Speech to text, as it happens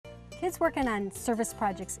Kids working on service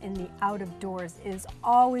projects in the out of doors is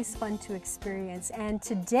always fun to experience. And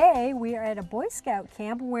today we are at a Boy Scout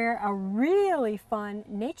camp where a really fun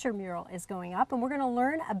nature mural is going up, and we're going to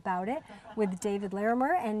learn about it with David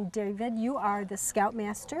Larimer. And David, you are the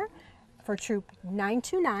Scoutmaster for Troop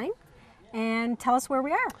 929. And tell us where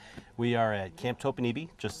we are. We are at Camp Topinebe,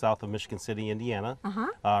 just south of Michigan City, Indiana.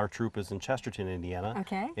 Our troop is in Chesterton, Indiana.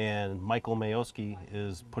 Okay. And Michael Mayoski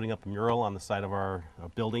is putting up a mural on the side of our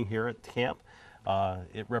building here at the camp.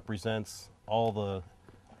 It represents all the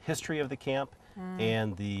history of the camp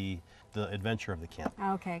and the adventure of the camp.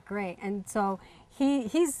 Okay, great. And so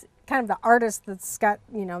he's kind of the artist that's got,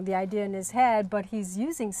 you know, the idea in his head, but he's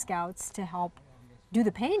using scouts to help do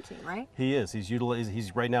the painting, right? He is.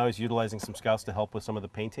 Right now he's utilizing some scouts to help with some of the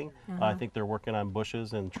painting. I think they're working on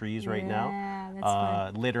bushes and trees right now. Yeah, that's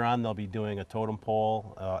fun. Later on they'll be doing a totem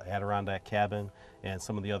pole, Adirondack cabin, and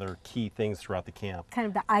some of the other key things throughout the camp. Kind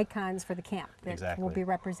of the icons for the camp that Exactly. will be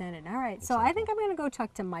represented. All right, so Exactly. I think I'm going to go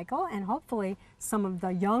talk to Michael and hopefully some of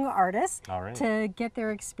the young artists All right. to get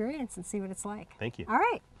their experience and see what it's like. Thank you. All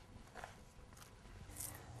right.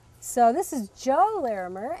 So this is Joe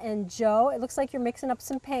Larimer, and Joe, it looks like you're mixing up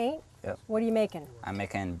some paint. Yep. What are you making? I'm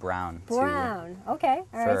making brown. Brown. Okay.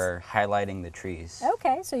 All right. For highlighting the trees.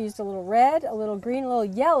 Okay, so you used a little red, a little green, a little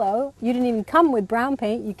yellow. You didn't even come with brown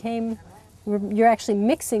paint. You came. You're actually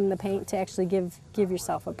mixing the paint to actually give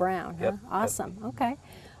yourself a brown. Huh? Yep. Awesome. Okay.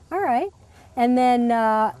 All right. And then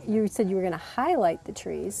you said you were going to highlight the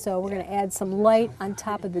trees, so we're going to add some light on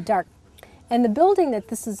top of the dark. And the building that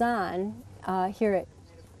this is on here at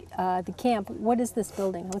the camp, what is this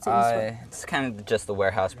building? What's it used for? It's kind of just the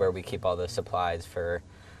warehouse where we keep all the supplies for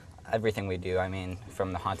everything we do. I mean,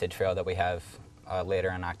 from the haunted trail that we have later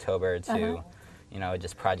in October to, you know,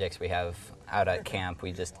 just projects we have out at camp.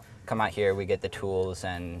 We just come out here, we get the tools,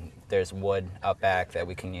 and there's wood out back that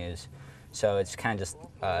we can use. So it's kind of just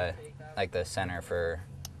like the center for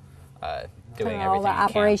doing Kind of all everything the in camp.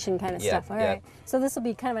 operation kind of Yep, stuff. All yep. right. So this will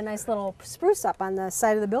be kind of a nice little spruce up on the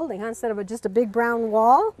side of the building, huh? Instead of just a big brown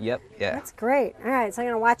wall. Yep, yeah. That's great. All right, so I'm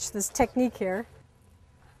going to watch this technique here.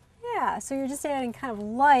 Yeah, so you're just adding kind of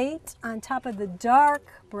light on top of the dark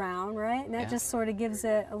brown, right? And that just sort of gives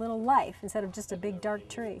it a little life instead of just a big dark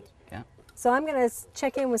tree. Yeah. So I'm going to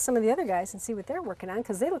check in with some of the other guys and see what they're working on,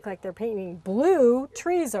 because they look like they're painting blue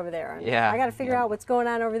trees over there. And Yeah, I got to figure yeah. out what's going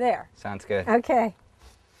on over there. Sounds good. Okay.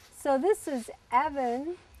 So this is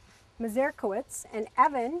Evan Mazerkowitz, and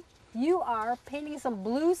Evan, you are painting some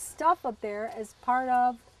blue stuff up there as part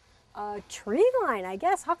of a tree line, I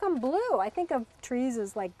guess. How come blue? I think of trees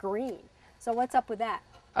as like green. So what's up with that?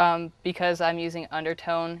 Because I'm using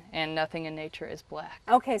undertone and nothing in nature is black.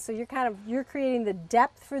 Okay, so you're creating the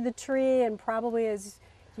depth for the tree, and probably as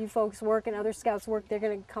you folks work and other scouts work, they're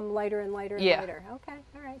going to come lighter and lighter and lighter. Okay,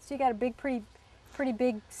 all right. So you got a big, pretty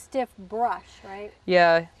big stiff brush, right?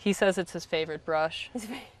 Yeah, he says it's his favorite brush.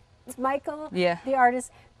 It's Michael, Yeah. the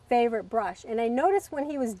artist's favorite brush. And I noticed when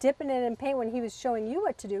he was dipping it in paint, when he was showing you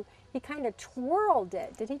what to do, he kind of twirled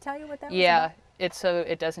it. Did he tell you what that was Yeah, about? it's so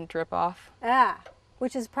it doesn't drip off. Ah,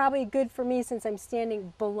 which is probably good for me since I'm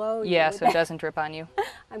standing below you. Yeah, so it doesn't drip on you.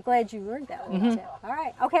 I'm glad you learned that little tip. All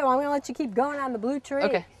right. Okay, well, I'm going to let you keep going on the blue tree.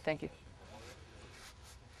 Okay, thank you.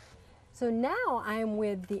 So now I'm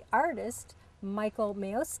with the artist, Michael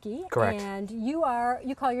Mayoski. Correct. And you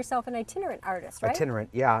call yourself an itinerant artist, right? Itinerant,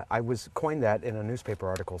 yeah. I coined that in a newspaper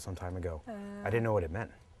article some time ago. I didn't know what it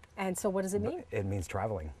meant. And so what does it mean? It means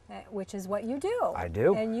traveling. Which is what you do. I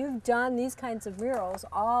do. And you've done these kinds of murals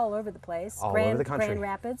all over the place. All over the country. Grand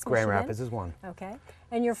Rapids, Grand Michigan. Rapids is one. Okay.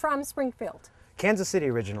 And you're from Springfield. Kansas City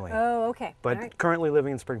originally, Oh, okay. but All right. currently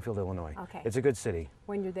living in Springfield, Illinois. Okay. It's a good city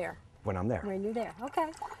When you're there. when I'm there. When you're there. Okay.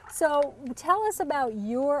 So tell us about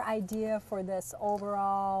your idea for this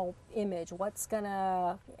overall image. What's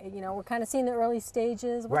gonna, we're kind of seeing the early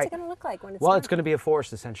stages. What's Right. it gonna look like when it's Well, done? it's going to be a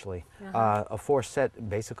forest essentially. A forest set,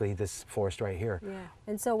 basically this forest right here. Yeah.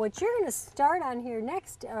 And so what you're going to start on here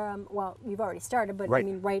next, well, you've already started, but I Right.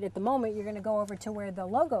 mean right at the moment, you're going to go over to where the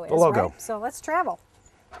logo is, The logo. right? So let's travel.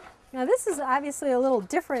 Now this is obviously a little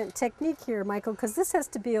different technique here, Michael, because this has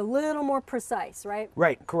to be a little more precise, right?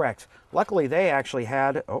 Right, correct. Luckily, they actually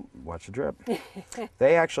had, oh, watch the drip.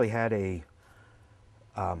 They actually had a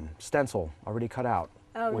stencil already cut out,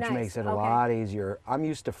 Oh, which nice. makes it a Okay. lot easier. I'm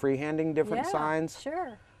used to freehanding different Yeah, signs.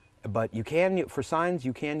 Sure. But you can, for signs,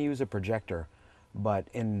 you can use a projector. But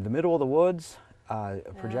in the middle of the woods, a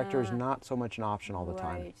projector is not so much an option all the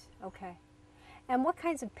time. Right. Okay. And what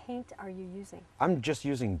kinds of paint are you using? I'm just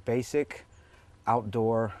using basic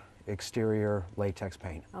outdoor exterior latex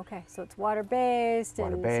paint. Okay, so it's water-based.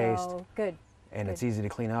 Water-based. And so, good. and Good. it's easy to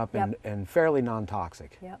clean up Yep. and fairly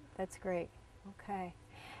non-toxic. Yep, that's great. Okay.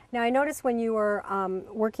 Now I noticed when you were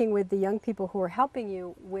working with the young people who are helping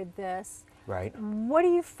you with this, Right. what do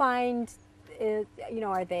you find,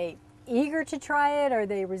 are they eager to try it? Are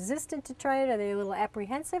they resistant to try it? Are they a little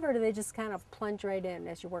apprehensive, or do they just kind of plunge right in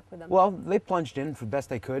as you work with them? Well, they plunged in for the best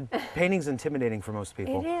they could. Painting's intimidating for most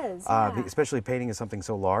people. It is, yeah. Especially painting is something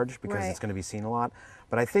so large because Right. it's going to be seen a lot.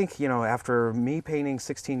 But I think, after me painting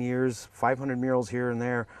 16 years, 500 murals here and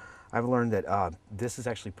there, I've learned that this is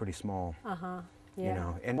actually pretty small.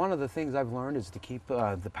 Yeah. And one of the things I've learned is to keep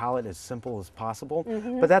the palette as simple as possible.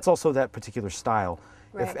 But that's also that particular style.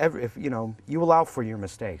 Right. If you allow for your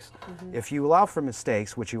mistakes. If you allow for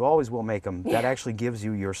mistakes, which you always will make them, that actually gives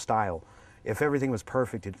you your style. If everything was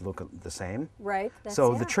perfect, it'd look the same. Right.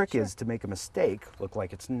 So yeah, the trick sure. is to make a mistake look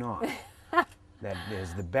like it's not. That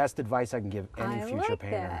is the best advice I can give any future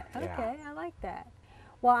painter. That. Yeah. Okay, I like that.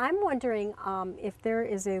 Well, I'm wondering if there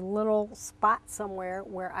is a little spot somewhere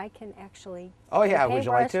where I can actually. Oh yeah, with a would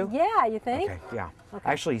you like to? paintbrush- Yeah, you think? Okay, yeah. Okay.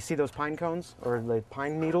 Actually, you see those pine cones or the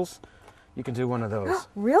pine needles? You can do one of those.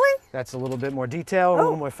 Really? That's a little bit more detail, a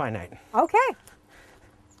little more finite. Okay.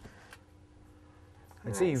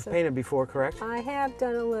 And see, right, you've so- painted before, correct? I have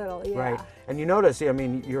done a little, yeah. Right. And you notice, I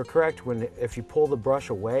mean, you're correct if you pull the brush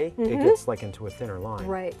away, it gets like into a thinner line.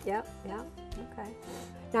 Right, yep, okay.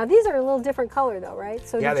 Now these are a little different color though, right?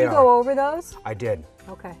 So Yeah, did they you go are. over those? I did.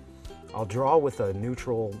 Okay, I'll draw with a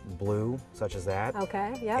neutral blue, such as that.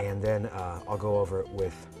 okay, yep. And then I'll go over it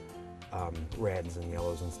with reds and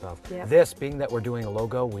yellows and stuff. Yep. This, being that we're doing a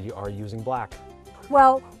logo, we are using black.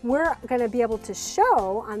 Well, we're going to be able to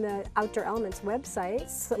show on the Outdoor Elements website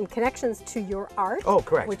some connections to your art. Oh,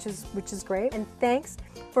 correct. Which is great. And thanks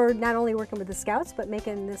for not only working with the Scouts, but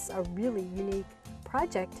making this a really unique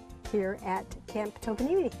project here at Camp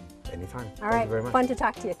Tokenini. Anytime. All Thank right, you very much. fun to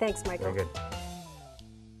talk to you. Thanks, Michael. Very good.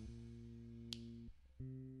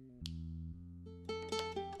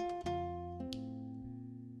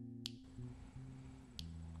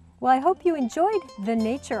 Well, I hope you enjoyed the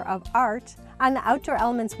nature of art. On the Outdoor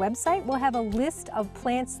Elements website, we'll have a list of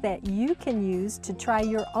plants that you can use to try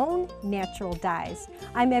your own natural dyes.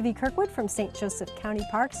 I'm Evie Kirkwood from St. Joseph County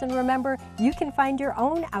Parks, and remember, you can find your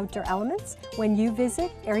own outdoor elements when you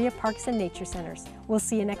visit area parks and nature centers. We'll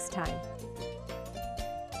see you next time.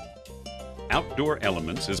 Outdoor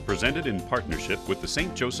Elements is presented in partnership with the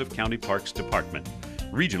St. Joseph County Parks Department,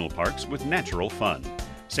 regional parks with natural fun,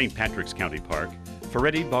 St. Patrick's County Park,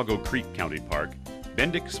 Ferretti-Bogo Creek County Park,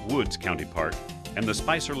 Bendix Woods County Park, and the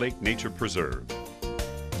Spicer Lake Nature Preserve.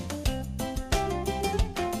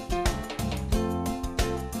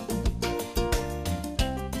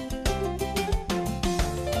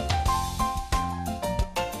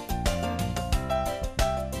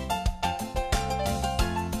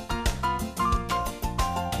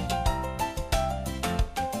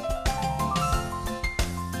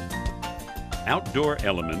 Outdoor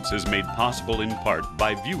Elements is made possible in part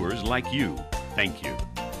by viewers like you. Thank you.